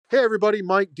Hey everybody,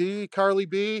 Mike D, Carly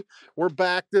B. We're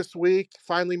back this week.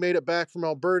 Finally made it back from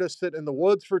Alberta, sitting in the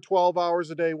woods for 12 hours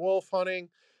a day wolf hunting.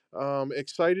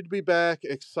 Excited to be back,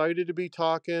 excited to be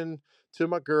talking to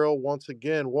my girl once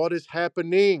again. What is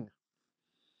happening?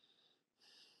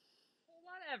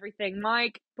 On everything,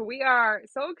 Mike. But we are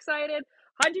so excited.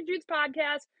 Hunting Jude's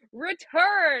podcast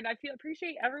return.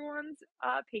 Appreciate everyone's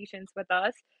patience with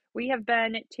us. We have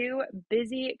been two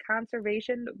busy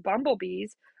conservation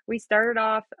bumblebees. We started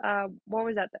off, what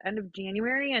was that, the end of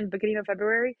January and beginning of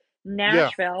February, Yeah,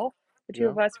 Nashville. The two yeah.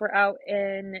 of us were out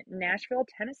in Nashville,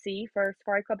 Tennessee for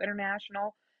SCI Club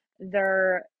International,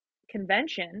 their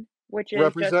convention, which is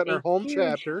just Representing our a home huge,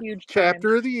 chapter. huge time.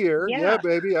 Chapter of the year. Yeah, Yeah,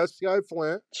 baby, SCI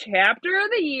Flint. chapter of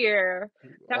the year.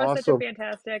 That was such a Awesome.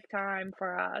 fantastic time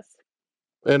for us.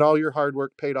 And all your hard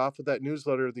work paid off with that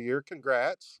newsletter of the year.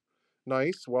 Congrats.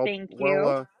 Nice. Thank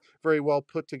you. Very well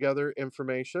put together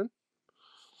information.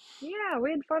 Yeah, we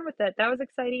had fun with it. That was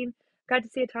exciting. Got to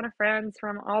see a ton of friends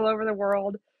from all over the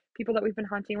world, people that we've been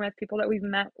hunting with, people that we've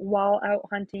met while out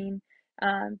hunting,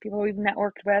 people we've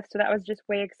networked with. So that was just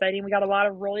way exciting. We got a lot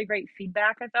of really great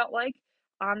feedback, I felt like,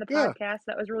 on the Yeah. podcast.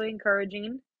 That was really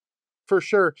encouraging. For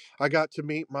sure. I got to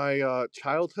meet my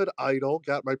childhood idol,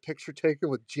 got my picture taken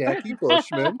with Jackie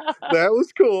Bushman. That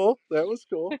was cool. That was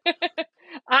cool.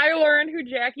 I learned who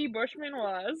Jackie Bushman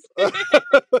was.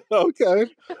 Okay.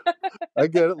 I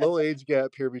get it. Little age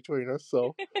gap here between us,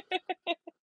 so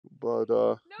but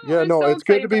No, yeah, it's no, so it's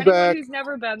good to exciting for be anybody back. who's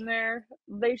never been there.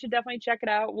 They should definitely check it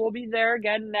out. We'll be there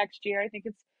again next year. I think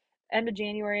it's end of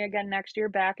January again next year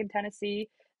back in Tennessee.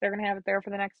 They're going to have it there for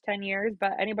the next 10 years.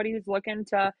 But anybody who's looking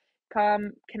to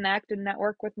come connect and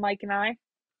network with Mike and I,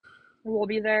 we'll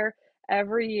be there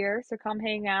every year. So come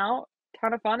hang out.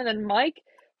 Ton of fun. And then Mike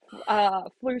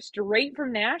flew straight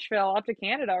from Nashville up to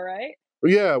Canada, right?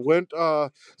 Yeah, went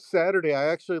Saturday. I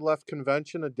actually left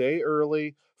convention a day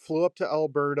early, flew up to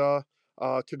Alberta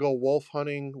to go wolf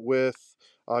hunting with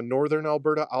Northern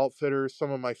Alberta Outfitters,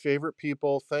 some of my favorite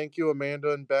people. Thank you,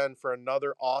 Amanda and Ben, for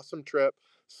another awesome trip.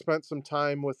 Spent some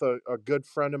time with a good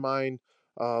friend of mine,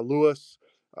 Lewis.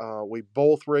 We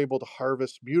both were able to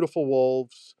harvest beautiful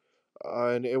wolves,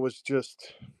 and it was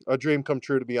just a dream come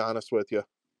true, to be honest with you.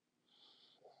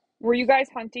 Were you guys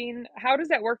hunting? How does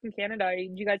that work in Canada? Do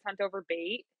you guys hunt over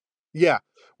bait? Yeah,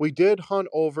 we did hunt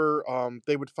over.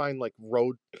 They would find like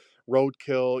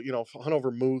roadkill, hunt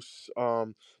over moose.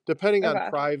 Depending on Okay.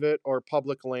 private or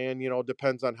public land,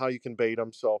 depends on how you can bait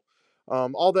them. So,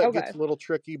 all that Okay. gets a little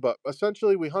tricky, but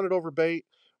essentially we hunted over bait.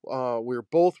 We were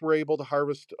able to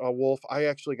harvest a wolf. I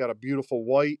actually got a beautiful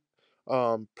white,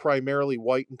 primarily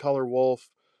white in color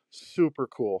wolf. Super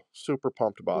cool. Super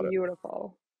pumped about it.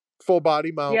 Beautiful. Full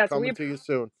body mount Yeah, so coming to you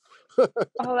soon. oh,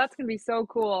 that's gonna be so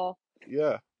cool.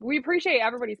 Yeah. We appreciate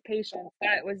everybody's patience.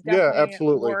 That was Yeah, definitely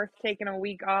absolutely. worth taking a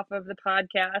week off of the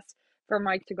podcast for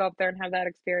Mike to go up there and have that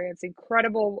experience.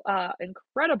 Incredible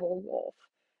wolf.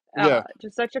 Yeah.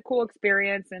 Just such a cool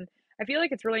experience. And I feel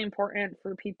like it's really important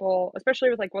for people,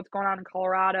 especially with like what's going on in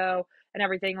Colorado and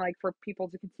everything, like for people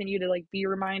to continue to like be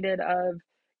reminded of,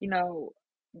 you know,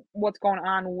 what's going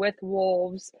on with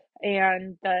wolves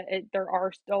and that there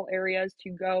are still areas to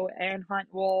go and hunt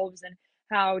wolves and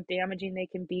how damaging they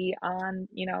can be on,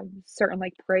 certain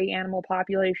like prey animal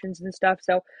populations and stuff.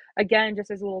 So again,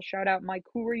 just as a little shout out, Mike,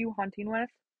 who were you hunting with?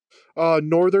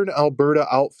 Northern Alberta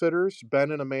Outfitters,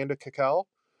 Ben and Amanda Cackel.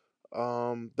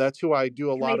 That's who I do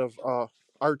a Can lot they of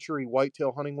archery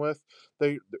whitetail hunting with.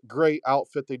 They great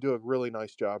outfit. They do a really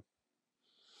nice job.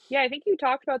 Yeah, I think you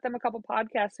talked about them a couple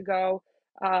podcasts ago,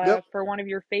 Yep. for one of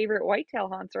your favorite whitetail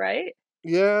hunts, right?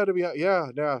 Yeah. Yeah.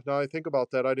 Now I think about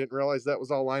that, I didn't realize that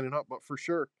was all lining up, but for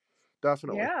sure,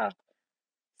 definitely. Yeah.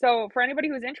 So for anybody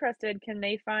who's interested, can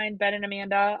they find Ben and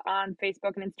Amanda on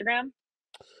Facebook and Instagram?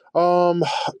 Um,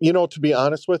 to be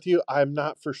honest with you, I'm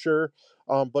not for sure.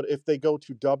 But if they go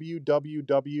to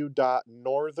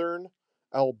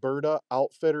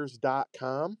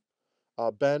www.northernalbertaoutfitters.com,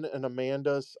 Ben and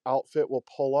Amanda's outfit will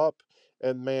pull up,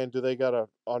 and man, do they got an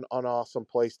awesome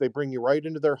place. They bring you right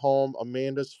into their home.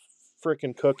 Amanda's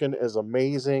freaking cooking is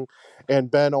amazing, and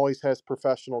Ben always has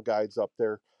professional guides up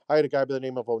there. I had a guy by the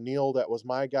name of O'Neill that was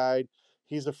my guide.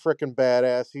 He's a freaking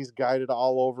badass. He's guided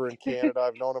all over in Canada.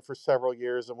 I've known him for several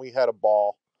years, and we had a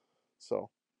ball. So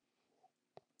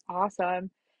Awesome.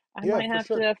 I yeah, might for have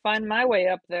sure. to find my way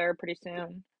up there pretty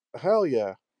soon. Hell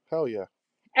yeah, hell yeah.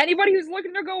 Anybody who's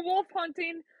looking to go wolf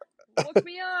hunting, look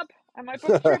me up. I might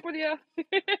book a trip with you.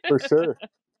 For sure.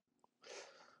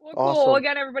 Well, cool. Well, Awesome.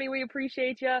 again, everybody, we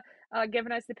appreciate you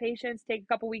giving us the patience. Take a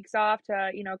couple weeks off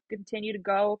to, continue to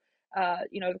go,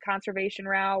 the conservation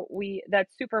route.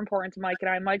 That's super important to Mike and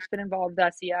I. Mike's been involved with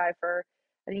SCI for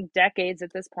I think decades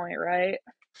at this point, right?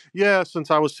 Yeah,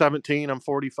 since I was 17, I'm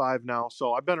 45 now,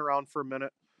 so I've been around for a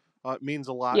minute. It means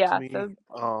a lot to Yeah, me.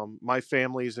 so My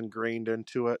family's ingrained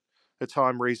into it. It's how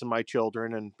I'm raising my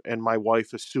children, and my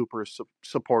wife is super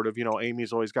supportive. You know,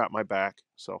 Amy's always got my back.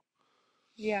 So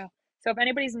yeah. So if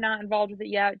anybody's not involved with it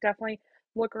yet, definitely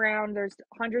look around. There's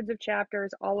hundreds of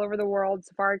chapters all over the world.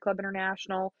 Safari Club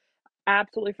International,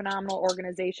 absolutely phenomenal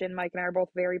organization. Mike and I are both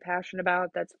very passionate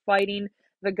about that's fighting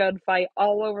the good fight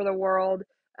all over the world.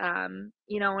 And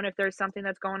if there's something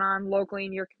that's going on locally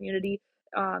in your community,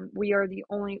 we are the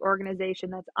only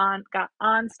organization that's got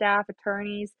on staff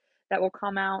attorneys that will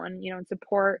come out and and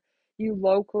support you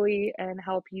locally and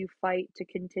help you fight to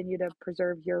continue to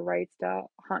preserve your rights to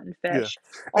hunt and yeah, fish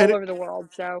and all over the world.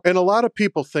 So and a lot of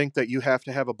people think that you have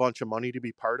to have a bunch of money to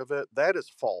be part of it. That is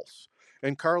false.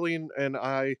 And Carlene and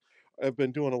I have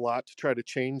been doing a lot to try to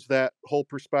change that whole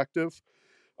perspective.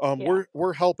 yeah.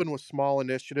 We're helping with small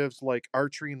initiatives like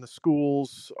archery in the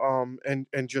schools, and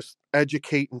just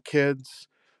educating kids.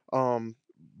 Um,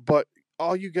 but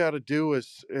all you got to do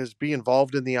is be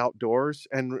involved in the outdoors,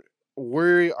 and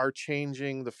we are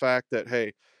changing the fact that,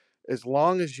 hey, as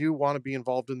long as you want to be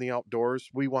involved in the outdoors,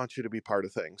 we want you to be part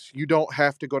of things. You don't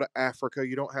have to go to Africa.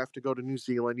 You don't have to go to New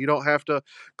Zealand. You don't have to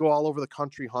go all over the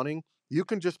country hunting. You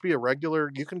can just be a regular.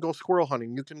 You can go squirrel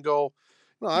hunting. You can go.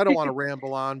 No, I don't want to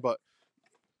ramble on, but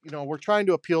we're trying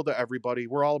to appeal to everybody.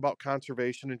 We're all about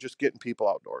conservation and just getting people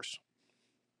outdoors.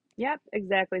 Yep,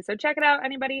 exactly. So check it out,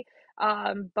 anybody.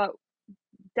 But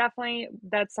definitely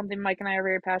that's something Mike and I are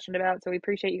very passionate about. So we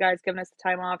appreciate you guys giving us the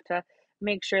time off to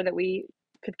make sure that we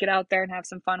could get out there and have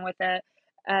some fun with it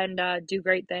and do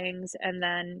great things. And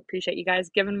then appreciate you guys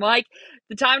giving Mike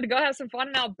the time to go have some fun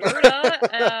in Alberta.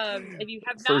 If you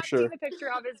have For not seen sure. the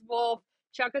picture of his wolf,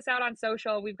 check us out on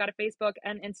social. We've got a Facebook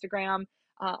and Instagram,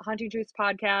 Hunting Truths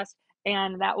Podcast.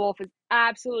 And that wolf is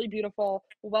absolutely beautiful,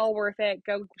 well worth it.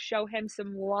 Go show him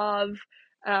some love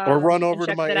Or run and over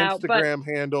to check my that out. But Instagram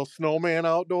handle, Snowman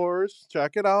Outdoors.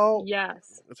 Check it out.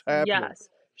 yes, It's happening. yes.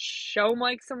 Show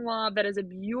Mike some love. That is a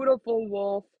beautiful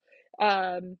wolf.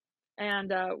 Um,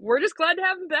 and we're just glad to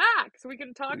have him back so we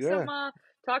can Yeah,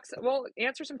 well,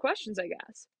 answer some questions, I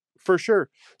guess. for sure.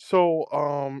 So,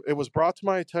 it was brought to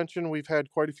my attention. We've had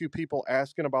quite a few people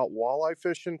asking about walleye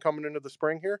fishing coming into the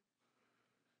spring here.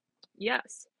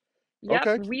 Yes. Yep,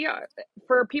 Okay. we are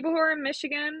for people who are in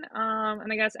Michigan,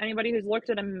 and I guess anybody who's looked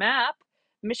at a map,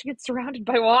 Michigan's surrounded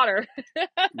by water.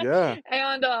 Yeah.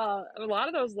 And a lot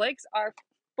of those lakes are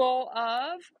full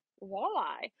of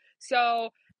walleye. So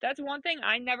that's one thing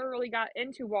I never really got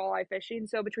into walleye fishing.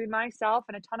 So between myself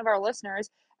and a ton of our listeners,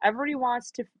 everybody wants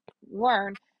to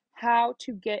learn how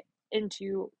to get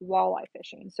into walleye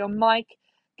fishing. So Mike,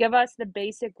 give us the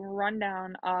basic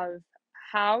rundown of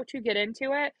how to get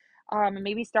into it, and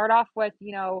maybe start off with,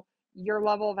 your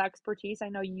level of expertise. I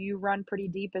know you run pretty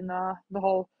deep in the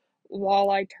whole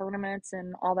walleye tournaments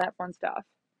and all that fun stuff.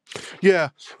 Yeah,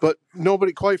 but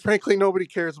nobody, quite frankly, nobody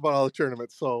cares about all the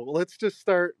tournaments. So let's just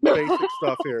start basic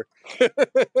stuff here.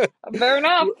 Fair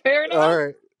enough. Fair All enough.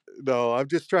 right. No, I'm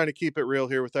just trying to keep it real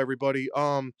here with everybody.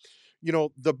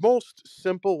 The most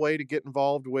simple way to get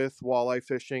involved with walleye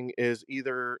fishing is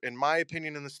either, in my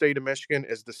opinion, in the state of Michigan,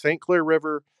 is the St. Clair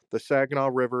River, the Saginaw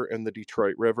River, and the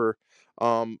Detroit River.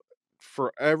 Um,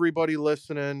 for everybody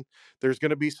listening, there's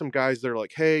going to be some guys that are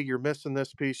like, "Hey, you're missing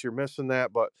this piece, you're missing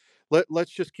that," but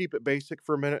let's just keep it basic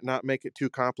for a minute, not make it too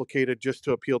complicated, just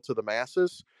to appeal to the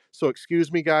masses. So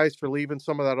excuse me, guys, for leaving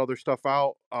some of that other stuff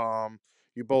out.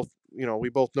 We both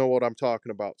know what I'm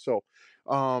talking about. So,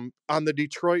 on the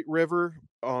Detroit River,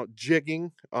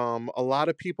 jigging, a lot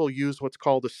of people use what's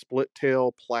called a split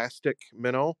tail plastic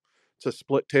minnow. It's a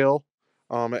split tail.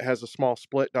 It has a small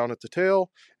split down at the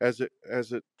tail, as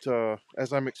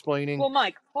I'm explaining. Well,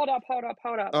 Mike, hold up, hold up,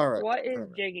 hold up. All right. What is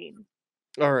jigging?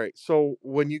 All right. So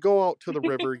when you go out to the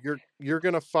river, you're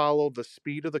going to follow the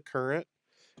speed of the current,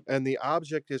 and the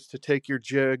object is to take your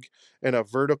jig in a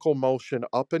vertical motion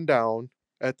up and down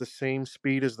at the same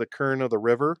speed as the current of the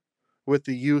river, with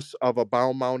the use of a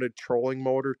bow mounted trolling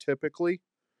motor typically,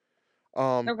 to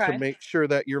Okay. make sure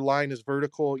that your line is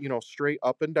vertical, straight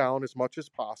up and down as much as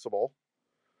possible.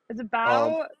 Is a Um,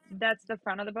 bow that's the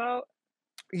front of the boat?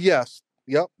 yes.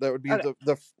 Yep, that would be Okay.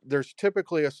 there's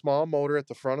typically a small motor at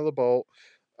the front of the boat,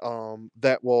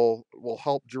 that will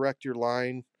help direct your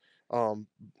line, um,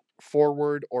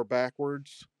 forward or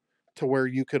backwards, to where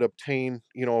you could obtain,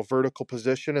 a vertical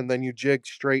position, and then you jig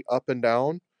straight up and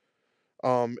down.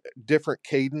 Different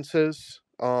cadences,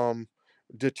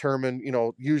 determine,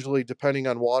 usually depending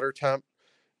on water temp.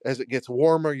 As it gets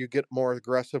warmer, you get more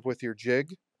aggressive with your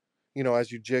jig,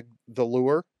 as you jig the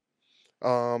lure,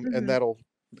 and Mhm. that'll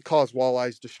cause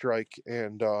walleyes to strike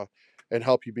and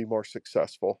help you be more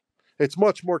successful. It's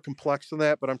much more complex than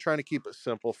that, but I'm trying to keep it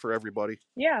simple for everybody.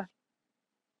 Yeah.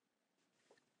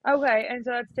 Okay, and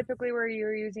so that's typically where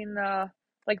you're using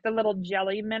like the little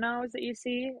jelly minnows that you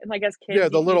see, and like as Yeah, kids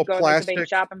the you'd little go to like the bait plastic.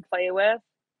 shop and play with.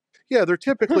 Yeah, they're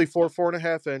typically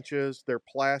 4.5 inches. They're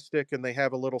plastic and they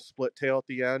have a little split tail at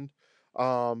the end.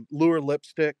 Lure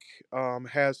Lipstick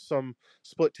has some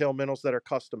split tail minnows that are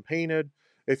custom painted.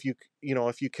 If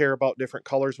you care about different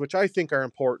colors, which I think are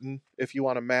important if you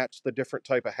want to match the different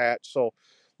type of hatch. So,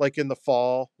 like in the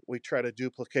fall, we try to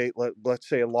duplicate, let's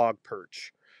say, a log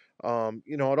perch.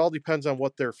 It all depends on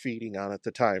what they're feeding on at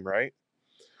the time, right?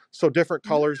 So different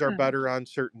colors are Mm. better on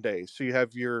certain days. So you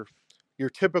have your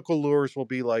typical lures will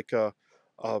be like a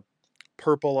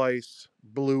purple ice,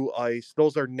 blue ice.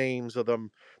 Those are names of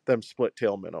them split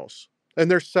tail minnows.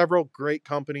 And there's several great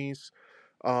companies.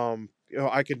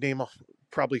 I could name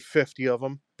probably 50 of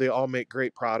them. They all make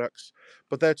great products,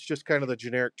 but that's just kind of the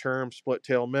generic term, split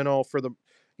tail minnow for the.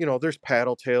 There's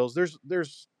paddle tails.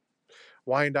 There's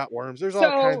Wyandotte worms. There's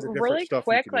all So kinds of different really stuff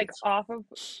you quick, can like use. off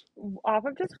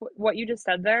of just what you just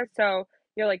said there. So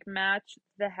you're like match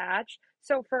the hatch.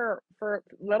 So for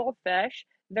little fish,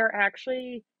 they're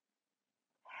actually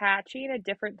hatching at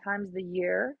different times of the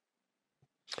year.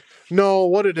 No,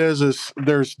 what it is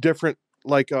there's different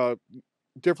like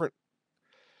different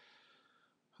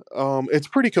it's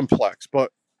pretty complex,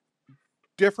 but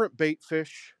different bait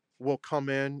fish will come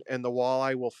in and the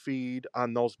walleye will feed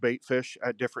on those bait fish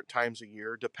at different times of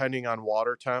year depending on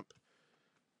water temp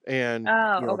and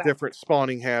Oh, okay. different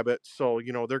spawning habits. So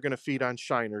they're going to feed on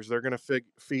shiners, they're going to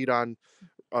feed on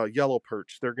yellow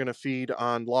perch, they're going to feed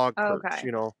on log perch.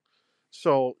 Okay.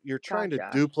 So you're trying to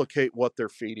Gotcha. duplicate what they're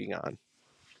feeding on.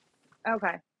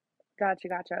 Okay.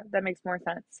 Gotcha. That makes more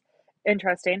sense.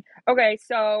 Interesting. Okay,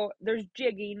 so there's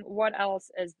jigging. What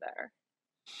else is there?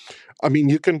 I mean,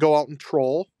 you can go out and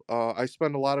troll. I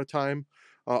spend a lot of time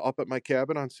up at my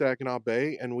cabin on Saginaw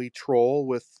Bay, and we troll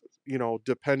with,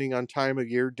 depending on time of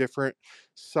year, different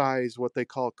size, what they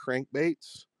call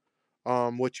crankbaits,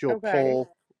 which Okay.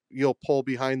 you'll pull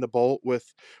behind the boat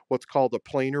with what's called a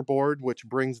planer board, which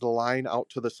brings the line out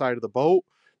to the side of the boat.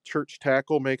 Church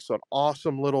Tackle makes an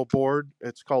awesome little board.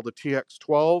 It's called the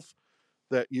TX12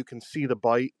 that you can see the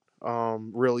bite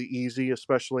really easy,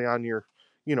 especially on your,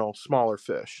 smaller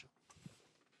fish.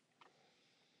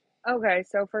 Okay,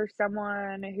 so for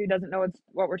someone who doesn't know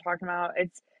what we're talking about,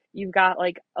 it's you've got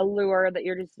like a lure that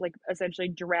you're just like essentially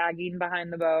dragging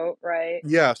behind the boat, right?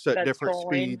 Yes, at That's different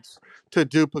trolling. speeds to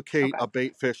duplicate Okay. a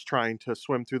bait fish trying to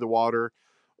swim through the water,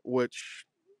 which,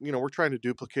 we're trying to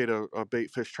duplicate a bait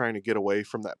fish trying to get away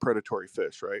from that predatory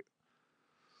fish, right?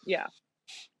 Yeah.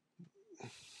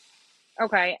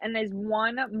 Okay. And is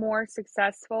one more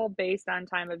successful based on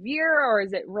time of year, or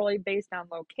is it really based on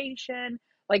location,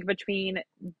 like between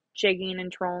jigging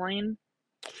and trolling?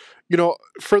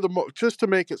 Just to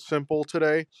make it simple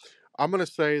today, I'm going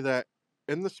to say that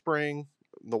in the spring,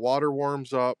 the water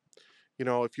warms up.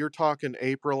 If you're talking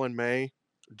April and May,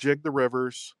 jig the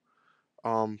rivers.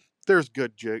 Um, there's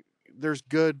good jig, there's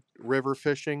good river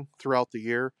fishing throughout the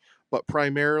year, but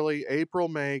primarily April,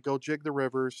 May, go jig the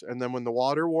rivers, and then when the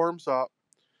water warms up,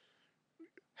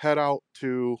 head out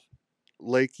to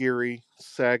Lake Erie,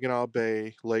 Saginaw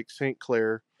Bay, Lake St.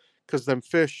 Clair, because them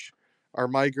fish are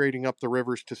migrating up the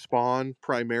rivers to spawn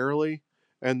primarily,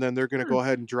 and then they're going to Hmm. go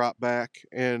ahead and drop back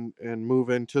and move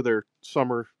into their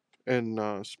summer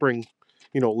and spring,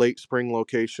 late spring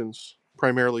locations,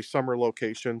 primarily summer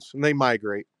locations, and they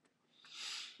migrate.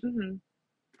 Hmm.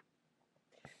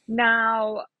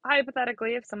 Now,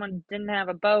 hypothetically, if someone didn't have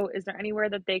a boat, is there anywhere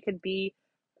that they could be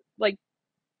like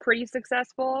pretty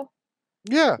successful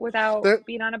Yeah, without that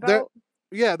being on a that boat?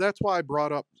 yeah, that's why I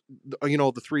brought up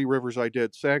the three rivers I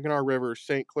did: Saginaw River,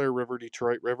 St. Clair River,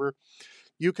 Detroit River.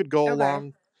 You could go Okay.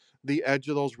 along the edge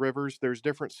of those rivers. There's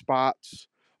different spots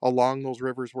along those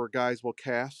rivers where guys will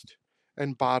cast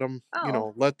and bottom. Oh,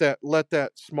 Let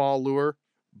that small lure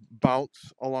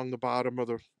bounce along the bottom of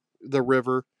the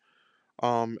river.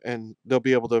 And they'll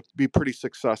be able to be pretty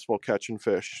successful catching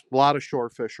fish. A lot of shore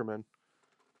fishermen.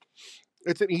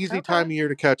 It's an easy time okay. of year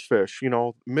to catch fish.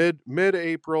 Mid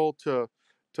April to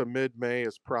mid May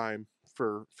is prime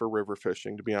for river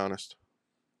fishing. To be honest.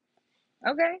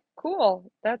 Okay,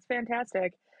 cool. That's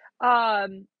fantastic.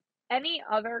 Um, any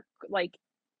other like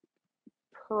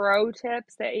pro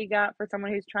tips that you got for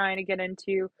someone who's trying to get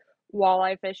into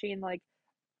walleye fishing? Like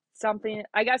something,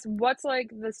 I guess, what's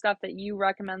like the stuff that you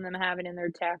recommend them having in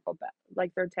their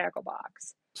like their tackle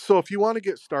box? So if you want to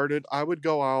get started, I would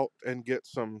go out and get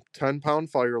some 10-pound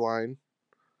fire line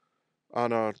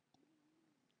on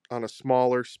on a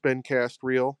smaller spin cast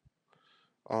reel.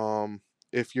 Um,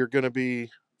 if you're going to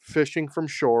be fishing from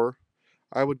shore,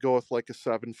 I would go with like a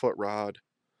 7 foot rod.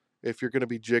 If you're going to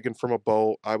be jigging from a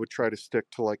boat, I would try to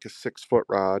stick to like a 6 foot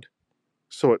rod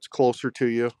so it's closer to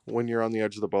you when you're on the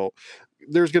edge of the boat.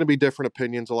 There's going to be different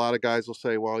opinions. A lot of guys will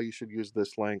say, well, you should use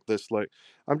this length, this length.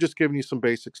 I'm just giving you some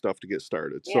basic stuff to get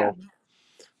started. Yeah.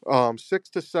 So 6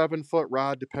 to 7 foot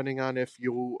rod, depending on if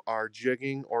you are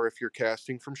jigging or if you're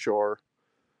casting from shore.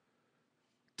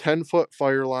 10 foot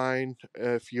fire line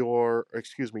if you're,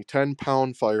 excuse me, 10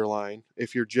 pound fire line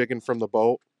if you're jigging from the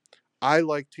boat. I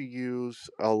like to use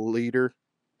a leader,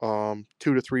 2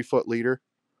 to 3 foot leader,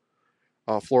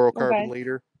 fluorocarbon Okay.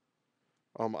 leader.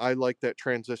 I like that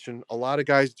transition. A lot of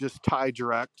guys just tie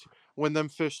direct. When them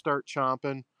fish start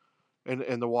chomping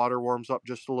and the water warms up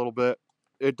just a little bit,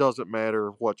 it doesn't matter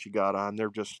what you got on. They're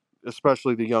just,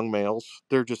 especially the young males,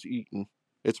 they're just eating.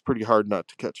 It's pretty hard not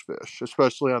to catch fish,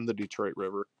 especially on the Detroit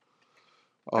River.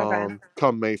 Okay.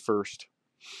 Come May 1st.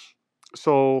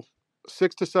 So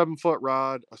 6 to 7 foot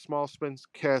rod, a small spin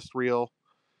cast reel,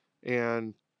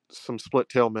 and some split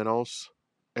tail minnows.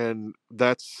 And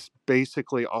that's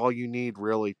basically all you need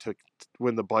really to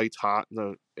when the bite's hot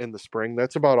in the spring.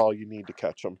 That's about all you need to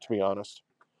catch them, to be honest.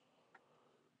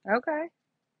 Okay.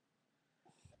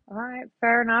 All right.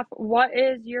 Fair enough. What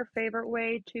is your favorite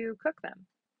way to cook them?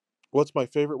 What's my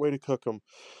favorite way to cook them?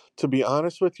 To be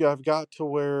honest with you, I've got to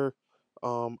where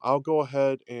I'll go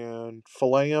ahead and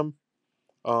fillet them.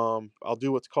 I'll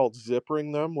do what's called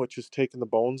zippering them, which is taking the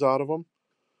bones out of them.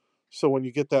 So when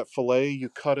you get that fillet, you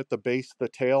cut at the base of the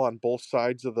tail on both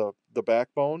sides of the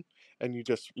backbone, and you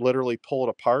just literally pull it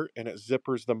apart, and it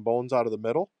zippers them bones out of the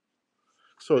middle.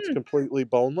 So it's Hmm. completely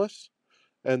boneless.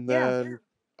 And Yeah. then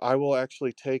I will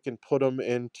actually take and put them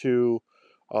into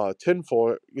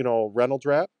tinfoil, Reynolds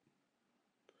wrap,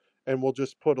 and we'll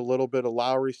just put a little bit of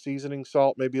Lowry seasoning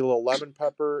salt, maybe a little lemon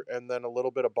pepper, and then a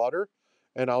little bit of butter.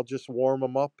 And I'll just warm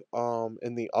them up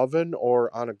in the oven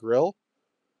or on a grill.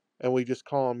 And we just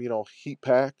call them, heat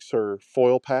packs or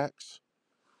foil packs.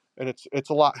 And it's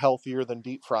a lot healthier than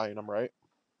deep frying them, right?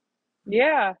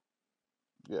 Yeah.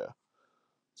 Yeah.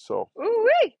 So Ooh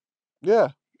wee. yeah,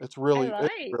 I it's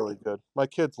like. really good. My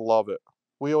kids love it.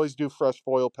 We always do fresh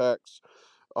foil packs,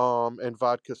 and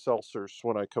vodka seltzers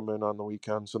when I come in on the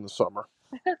weekends in the summer.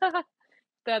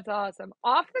 That's awesome.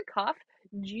 Off the cuff,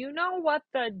 do you know what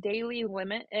the daily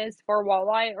limit is for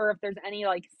walleye or if there's any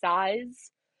like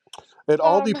size It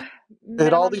all um de-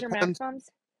 it all minimums or depends. maximums?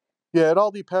 Yeah, it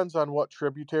all depends on what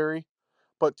tributary,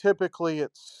 but typically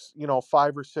it's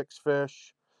 5 or 6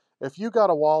 fish. If you got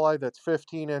a walleye that's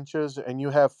 15 inches and you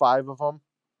have 5 of them,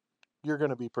 you're going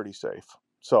to be pretty safe.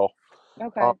 So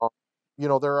Okay. Um,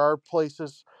 there are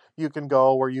places you can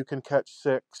go where you can catch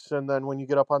 6, and then when you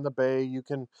get up on the bay,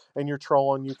 and you're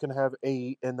trolling, you can have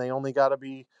 8, and they only got to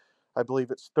be, I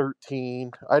believe it's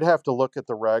 13. I'd have to look at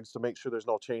the regs to make sure there's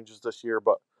no changes this year,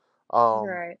 but, um,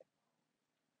 Right.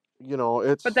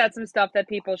 But it's, that's some stuff that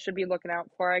people should be looking out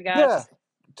for, I yeah, guess.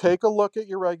 take a look at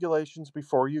your regulations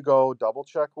before you go, double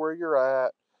check where you're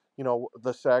at.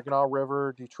 The Saginaw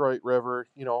River, Detroit River,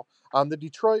 on the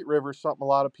Detroit River, something a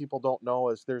lot of people don't know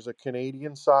is there's a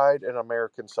Canadian side and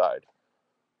American side.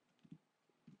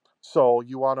 So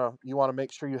you wanna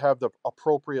make sure you have the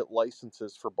appropriate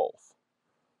licenses for both,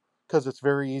 because it's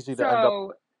very easy to end up So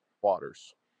in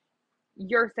waters.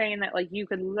 you're saying that like you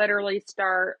could literally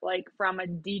start like from a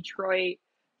Detroit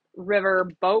River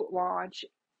boat launch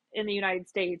in the United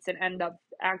States and end up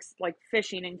like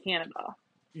fishing in Canada.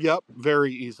 Yep,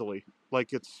 very easily.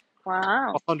 Like it's a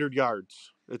Wow. 100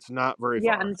 yards. It's not very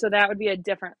Yeah, far. and so that would be a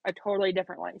totally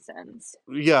different license.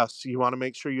 Yes, you want to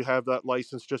make sure you have that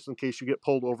license just in case you get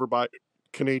pulled over by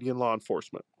Canadian law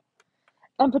enforcement.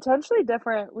 And potentially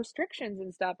different restrictions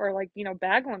and stuff, or like,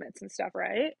 bag limits and stuff,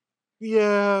 right?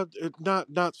 Yeah,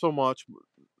 not so much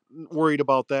worried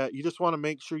about that. You just want to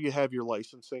make sure you have your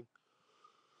licensing.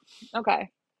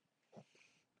 Okay.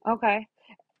 Okay.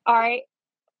 All right.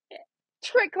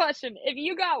 Trick question. If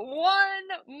you got one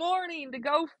morning to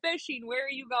go fishing, where are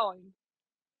you going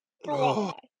for Oh,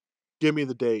 walleye? give me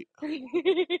the date.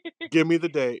 Give me the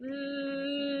date.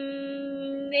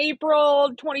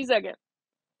 April 22nd.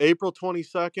 April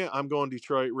 22nd. I'm going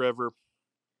Detroit River.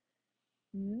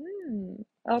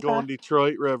 Okay. Going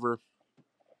Detroit River.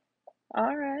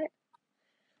 All right.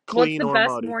 What's Clean the or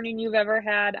best muddy. morning you've ever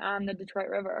had on the Detroit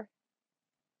River?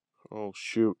 Oh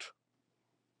shoot.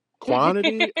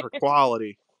 Quantity or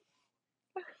quality?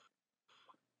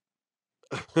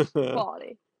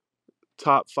 Quality.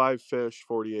 Top 5 fish,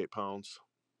 48 pounds.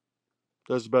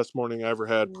 That's the best morning I ever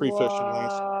had. Pre-fishing Whoa.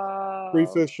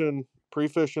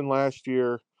 last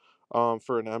year.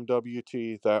 for an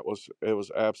MWT. It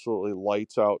was absolutely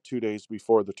lights out 2 days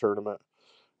before the tournament.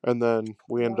 And then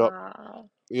Wow.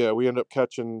 we end up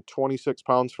catching 26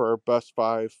 pounds for our best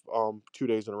five 2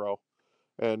 days in a row,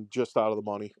 and just out of the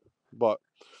money. But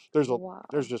there's a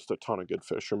there's Wow. just a ton of good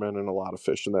fishermen and a lot of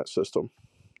fish in that system.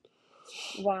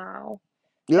 Wow.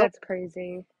 Yep. That's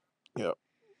crazy. Yep.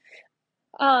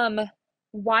 Um,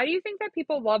 why do you think that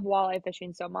people love walleye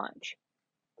fishing so much?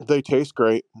 They taste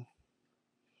great.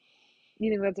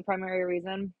 You think that's a primary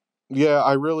reason? Yeah,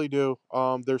 I really do.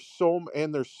 There's so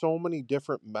many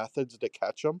different methods to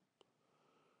catch them.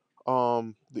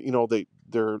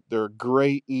 They're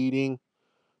great eating.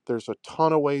 There's a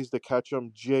ton of ways to catch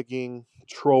them: jigging,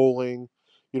 trolling.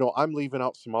 I'm leaving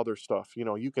out some other stuff.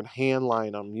 You can hand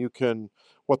line them. You can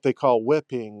what they call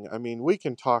whipping. I mean, we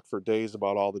can talk for days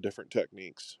about all the different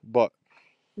techniques, but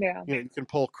Yeah. you can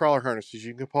pull crawler harnesses.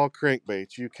 You can pull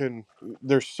crankbaits.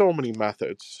 There's so many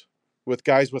methods with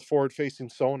guys with forward facing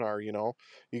sonar. You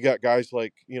got guys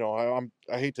like,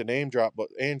 I hate to name drop, but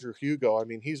Andrew Hugo. I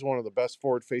mean, he's one of the best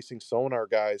forward facing sonar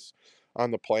guys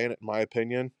on the planet, in my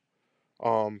opinion.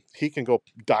 He can go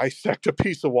dissect a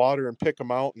piece of water and pick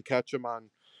them out and catch them on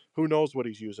who knows what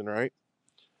he's using, right?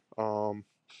 Um,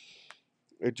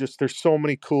 there's so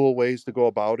many cool ways to go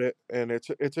about it, and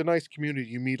it's a nice community.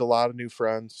 You meet a lot of new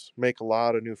friends, make a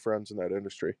lot of new friends in that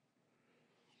industry.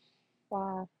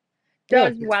 Wow. Yeah,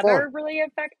 Does it's fun. weather really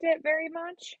affect it very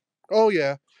much? Oh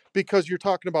yeah, because you're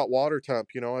talking about water temp.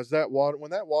 As that water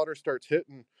when that water starts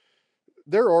hitting,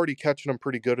 they're already catching them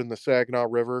pretty good in the Saginaw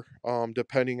River,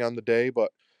 depending on the day.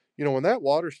 But when that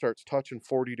water starts touching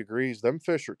 40 degrees, them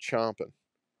fish are chomping.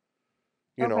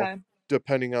 you know, Okay.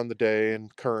 depending on the day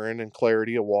and current and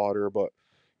clarity of water. But,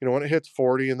 when it hits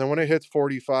 40, and then when it hits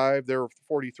 45, they're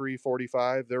 43,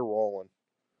 45, they're rolling,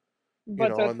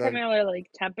 But so it's and then, primarily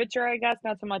like temperature, I guess,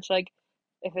 not so much like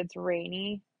if it's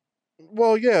rainy.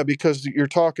 well, yeah, because you're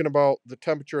talking about the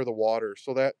temperature of the water.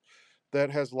 So that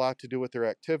has a lot to do with their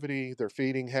activity, their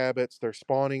feeding habits, their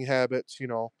spawning habits,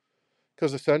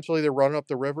 because essentially they're running up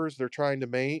the rivers, they're trying to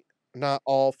mate. Not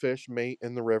all fish mate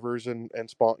in the rivers and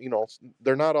spawn,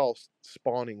 they're not all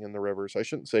spawning in the rivers. I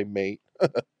shouldn't say mate,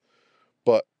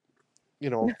 but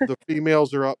the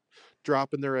females are up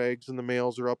dropping their eggs and the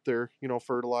males are up there,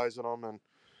 fertilizing them,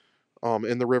 and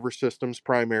in the river systems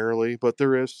primarily, but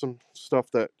there is some stuff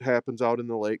that happens out in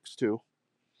the lakes too.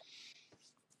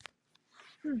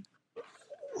 Hmm.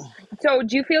 So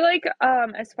do you feel like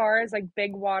as far as like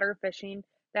big water fishing,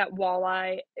 that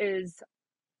walleye is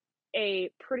a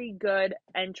pretty good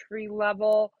entry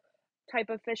level type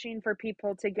of fishing for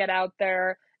people to get out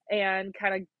there and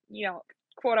kind of,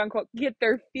 quote unquote, get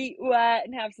their feet wet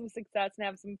and have some success and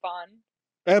have some fun?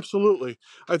 Absolutely.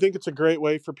 I think it's a great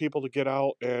way for people to get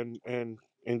out and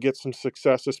get some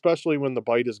success, especially when the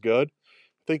bite is good.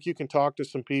 I think you can talk to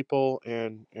some people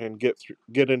and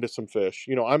get into some fish.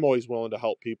 I'm always willing to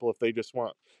help people if they just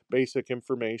want basic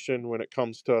information when it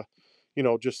comes to,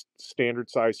 just standard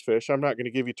size fish. I'm not going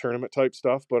to give you tournament type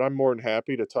stuff, but I'm more than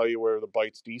happy to tell you where the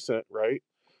bite's decent, right?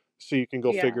 So you can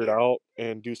go Yeah. figure it out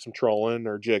and do some trolling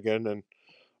or jigging,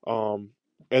 um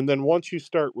and then once you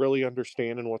start really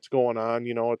understanding what's going on,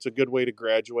 it's a good way to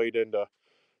graduate into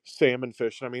salmon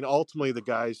fishing. I mean, ultimately the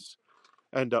guys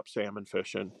end up salmon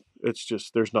fishing. It's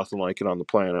just there's nothing like it on the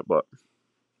planet. But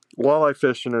walleye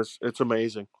fishing it's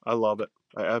amazing. I love it.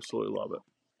 I absolutely love it.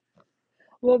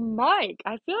 Well, Mike,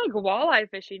 I feel like walleye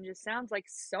fishing just sounds like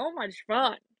so much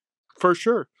fun. For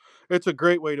sure. It's a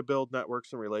great way to build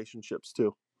networks and relationships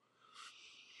too.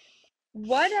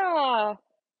 What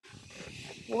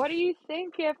what do you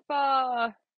think if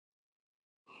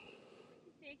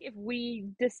we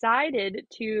decided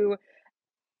to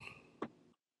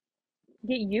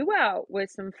get you out with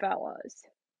some fellas?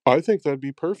 I think that'd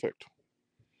be perfect.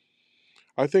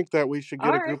 I think that we should get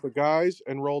All a right. group of guys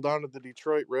and roll down to the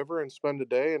Detroit River and spend a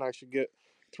day. And I should get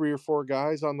 3 or 4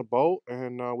 guys on the boat,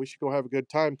 and we should go have a good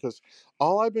time. Because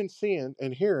all I've been seeing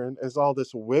and hearing is all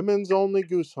this women's only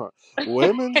goose hunt,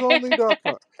 women's only duck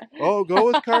hunt. Oh, go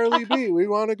with Carly B. We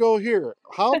want to go here.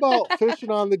 How about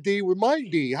fishing on the D with Mike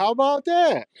D? How about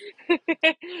that?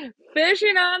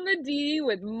 Fishing on the D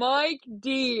with Mike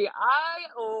D.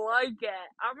 I like it.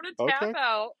 I'm gonna tap Okay.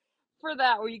 out for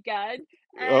that weekend,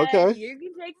 and Okay. you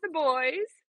can take the boys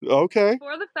Okay.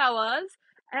 for the fellas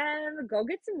and go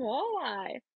get some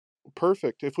walleye.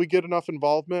 Perfect. If we get enough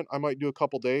involvement, I might do a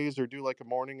couple days or do like a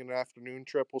morning and afternoon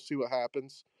trip. We'll see what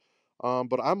happens.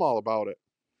 But I'm all about it.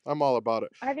 I'm all about it.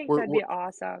 I think We're that'd we're be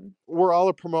awesome. we're all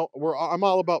a promote. I'm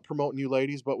all about promoting you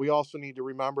ladies, but we also need to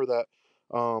remember that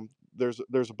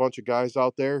there's a bunch of guys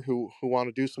out there who want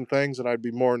to do some things, and I'd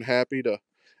be more than happy to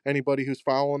anybody who's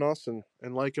following us and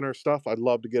liking our stuff, I'd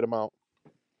love to get them out.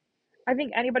 I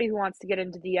think anybody who wants to get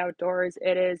into the outdoors,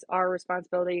 it is our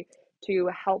responsibility to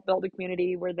help build a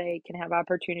community where they can have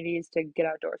opportunities to get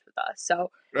outdoors with us.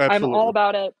 So I'm all Absolutely.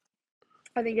 about it.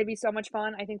 I think it'd be so much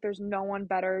fun. I think there's no one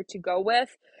better to go with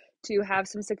to have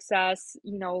some success,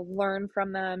 learn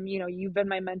from them. You've been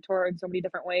my mentor in so many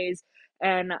different ways.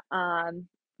 And,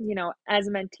 as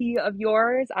a mentee of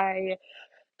yours, I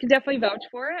can definitely vouch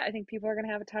for it. I think people are going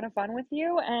to have a ton of fun with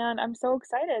you, and I'm so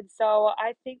excited. So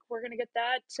I think we're going to get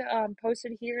that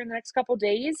posted here in the next couple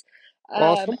days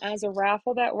Awesome. as a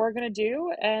raffle that we're going to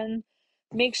do. And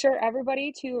make sure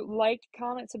everybody to like,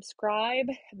 comment, subscribe.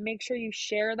 Make sure you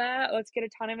share that. Let's get a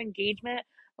ton of engagement.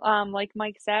 Like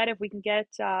Mike said, if we can get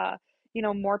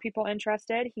more people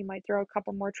interested, he might throw a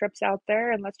couple more trips out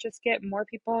there, and let's just get more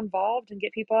people involved and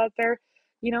get people out there,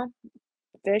 you know,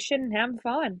 fishing and having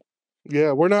fun.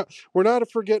 Yeah, we're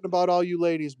not forgetting about all you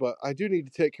ladies, but I do need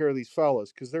to take care of these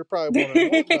fellas because they're probably wondering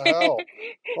what in the hell.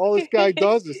 All this guy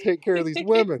does is take care of these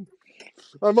women.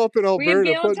 I'm up in We had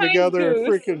Alberta putting Galentine's together a goose.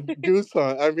 freaking goose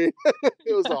hunt. I mean,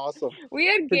 it was awesome. We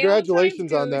had Galentine's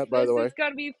Congratulations on goose. that, by This the is way.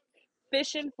 gonna be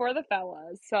fishing for the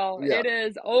fellas. So Yeah. it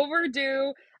is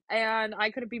overdue, and I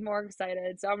couldn't be more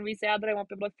excited. So I'm gonna be sad that I won't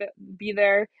be able to be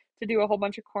there to do a whole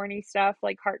bunch of corny stuff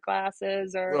like heart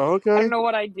glasses, or I don't Okay. know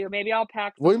what I'd do. Maybe I'll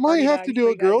pack We some might party have to bags do for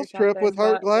a you guys or girls' trip with something.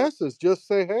 heart But glasses. Just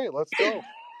say, hey, let's go.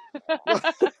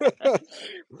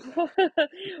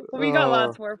 we got uh,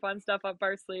 lots more fun stuff up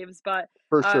our sleeves. But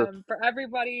for sure. for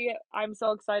everybody, I'm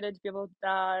so excited to be able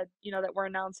to, that we're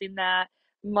announcing that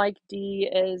Mike D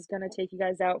is going to take you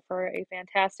guys out for a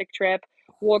fantastic trip.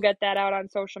 We'll get that out on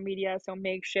social media, so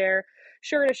make sure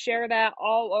to share that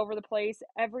all over the place.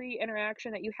 Every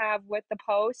interaction that you have with the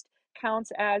post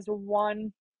counts as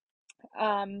one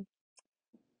um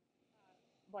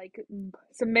like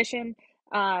submission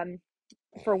um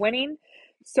for winning.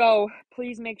 So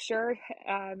please make sure,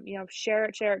 share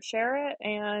it, share it, share it,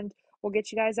 and we'll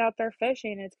get you guys out there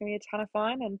fishing. It's gonna be a ton of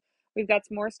fun, and we've got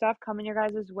some more stuff coming your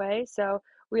guys' way. So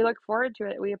we look forward to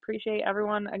it. We appreciate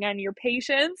everyone again, your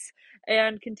patience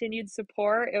and continued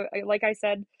support. Like I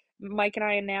said, Mike and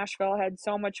I in Nashville had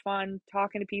so much fun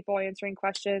talking to people, answering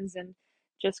questions, and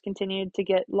just continued to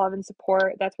get love and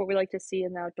support. That's what we like to see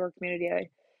in the outdoor community.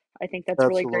 I think that's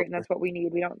really great, and Absolutely. that's what we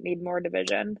need. We don't need more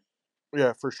division.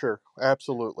 Yeah, for sure.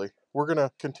 Absolutely. We're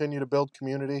gonna continue to build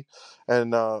community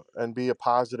and be a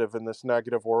positive in this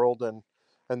negative world and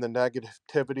the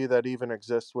negativity that even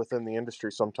exists within the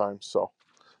industry sometimes. So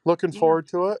looking Yeah. forward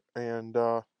to it and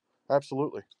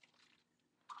absolutely.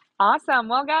 Awesome.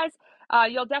 Well, guys,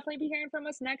 you'll definitely be hearing from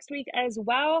us next week as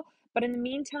well. But in the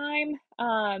meantime,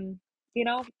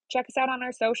 check us out on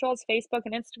our socials, Facebook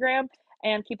and Instagram,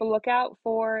 and keep a lookout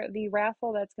for the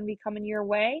raffle that's going to be coming your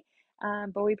way.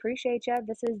 But we appreciate you.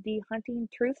 This is the Hunting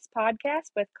Truths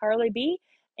podcast with Carly B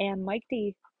and Mike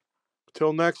D.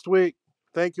 Till next week.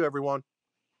 Thank you everyone.